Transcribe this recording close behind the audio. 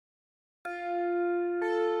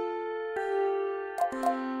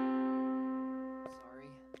Sorry.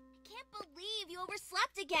 I can't believe you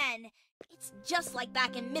overslept again. It's just like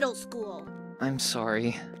back in middle school. I'm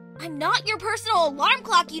sorry. I'm not your personal alarm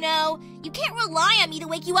clock, you know. You can't rely on me to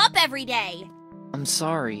wake you up every day. I'm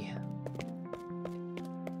sorry.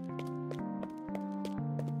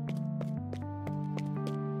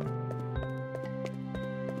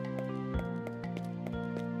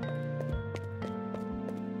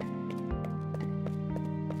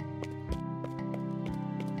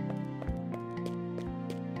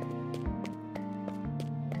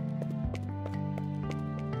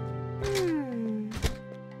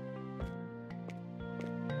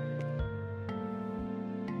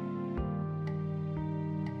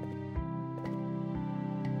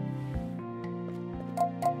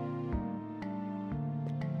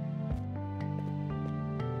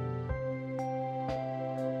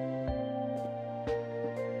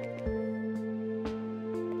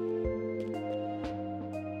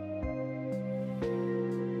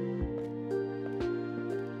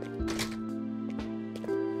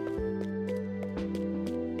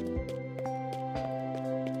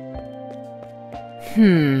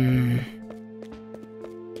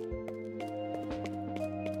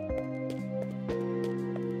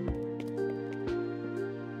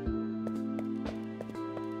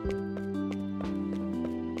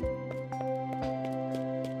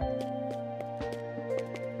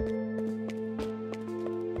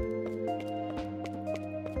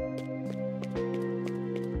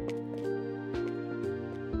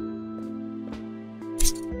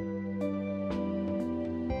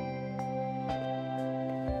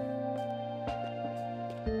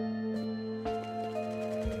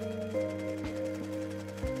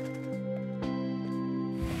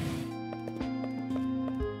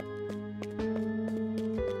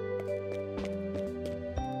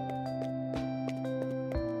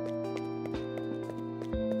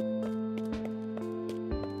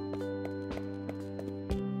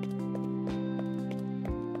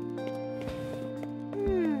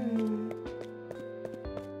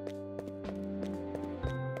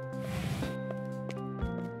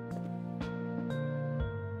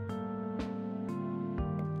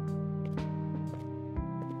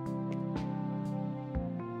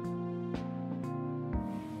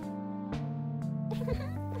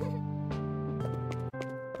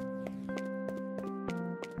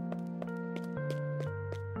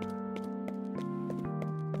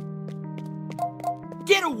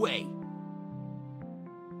 Get away!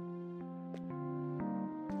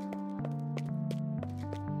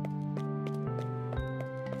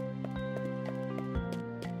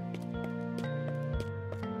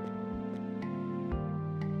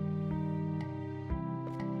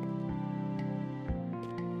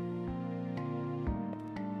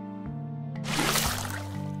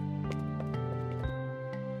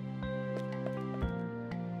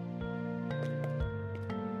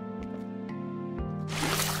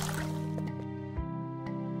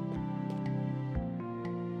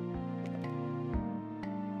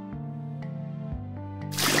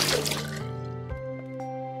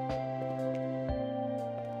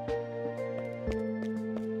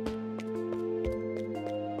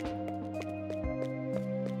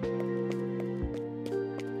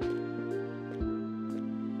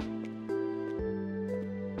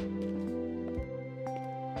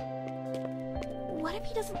 What if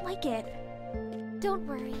he doesn't like it? Don't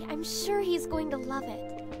worry, I'm sure he's going to love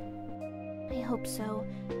it. I hope so.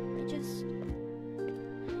 I just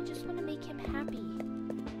want to make him happy.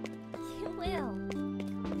 You will.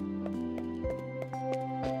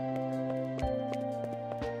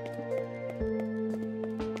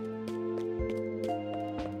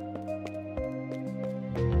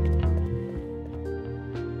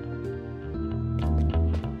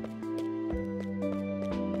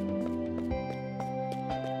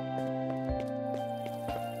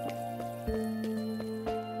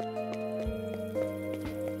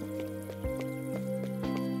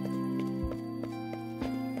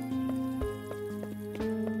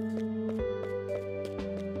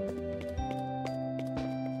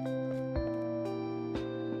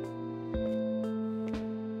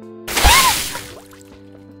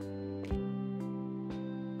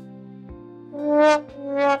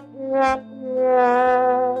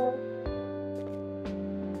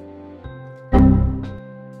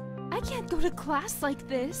 I can't go to class like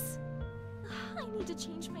this. I need to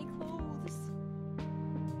change my clothes.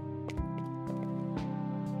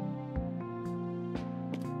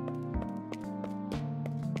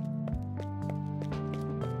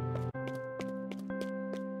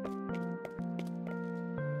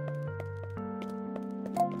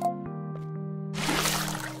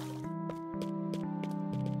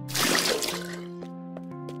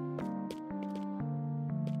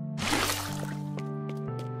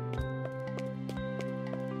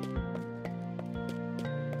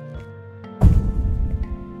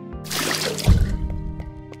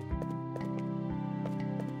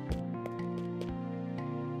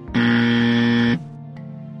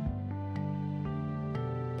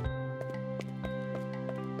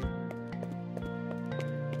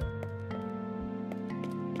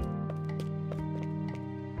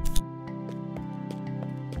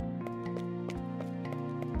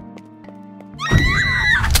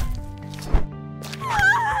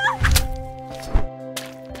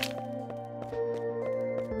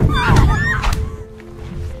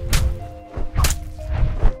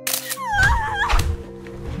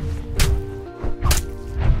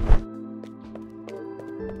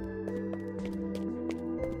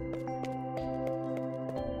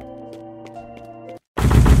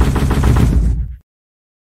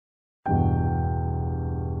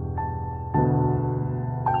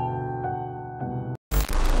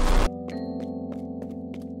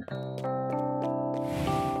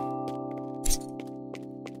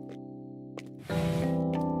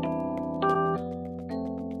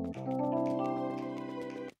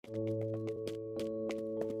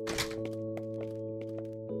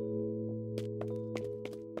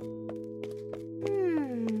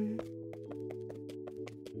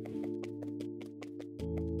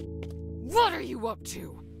 What are you up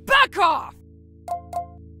to? Back off!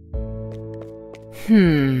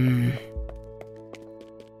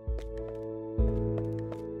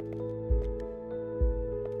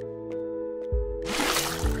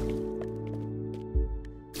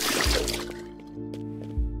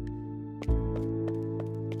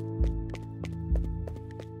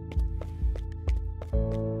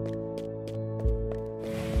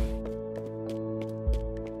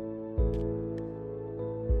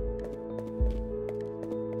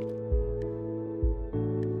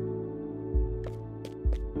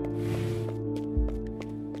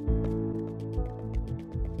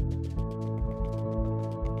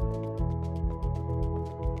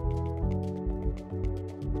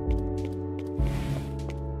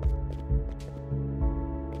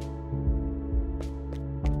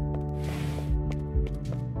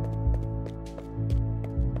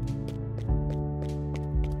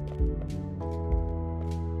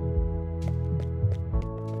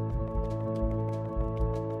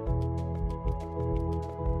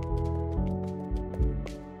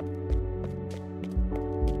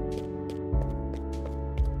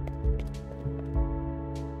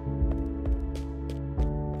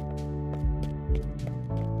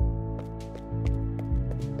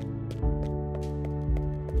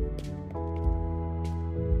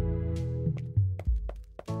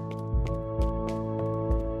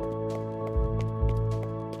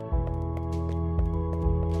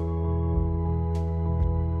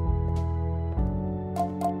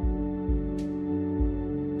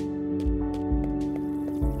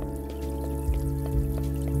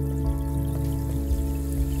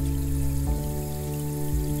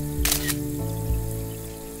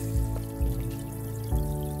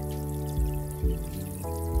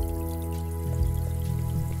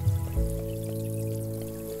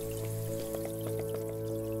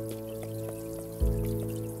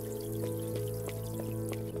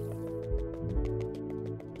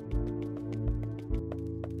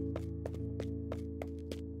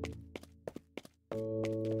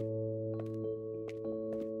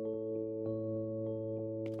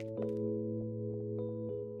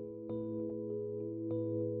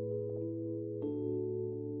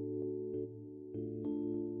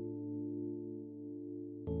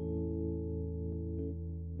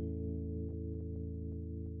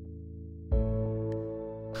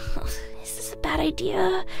 Is this a bad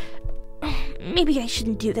idea? Maybe I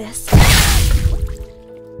shouldn't do this.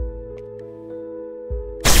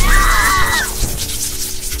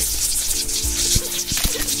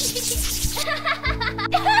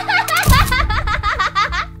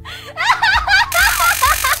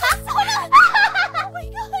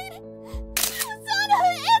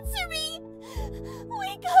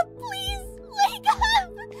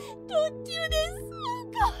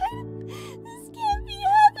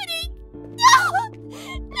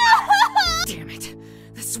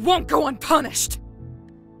 Won't go unpunished!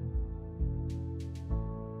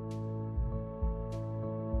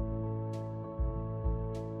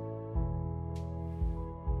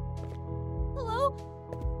 Hello?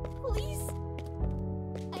 Police?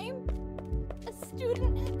 I'm a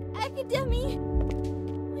student at Academy.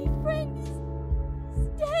 My friend is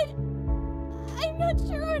dead. I'm not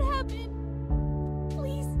sure what happened.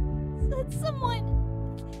 Please, send someone.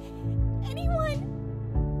 Anyone.